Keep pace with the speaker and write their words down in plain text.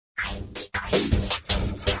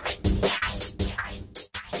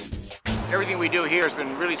everything we do here has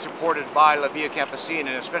been really supported by La Via Campesina, and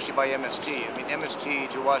especially by MST. I mean, MST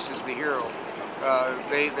to us is the hero.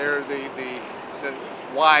 They're the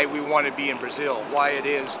why we want to be in Brazil, why it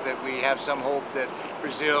is that we have some hope that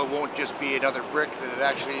Brazil won't just be another brick, that it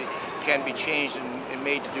actually can be changed and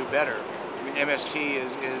made to do better. I mean, MST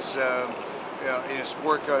is in its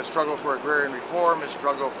work, struggle for agrarian reform, its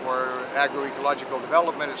struggle for agroecological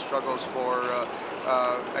development, its struggles for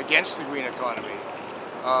against the green economy,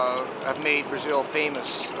 have made Brazil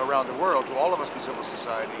famous around the world to all of us in civil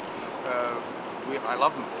society. I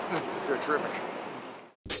love them. They're terrific.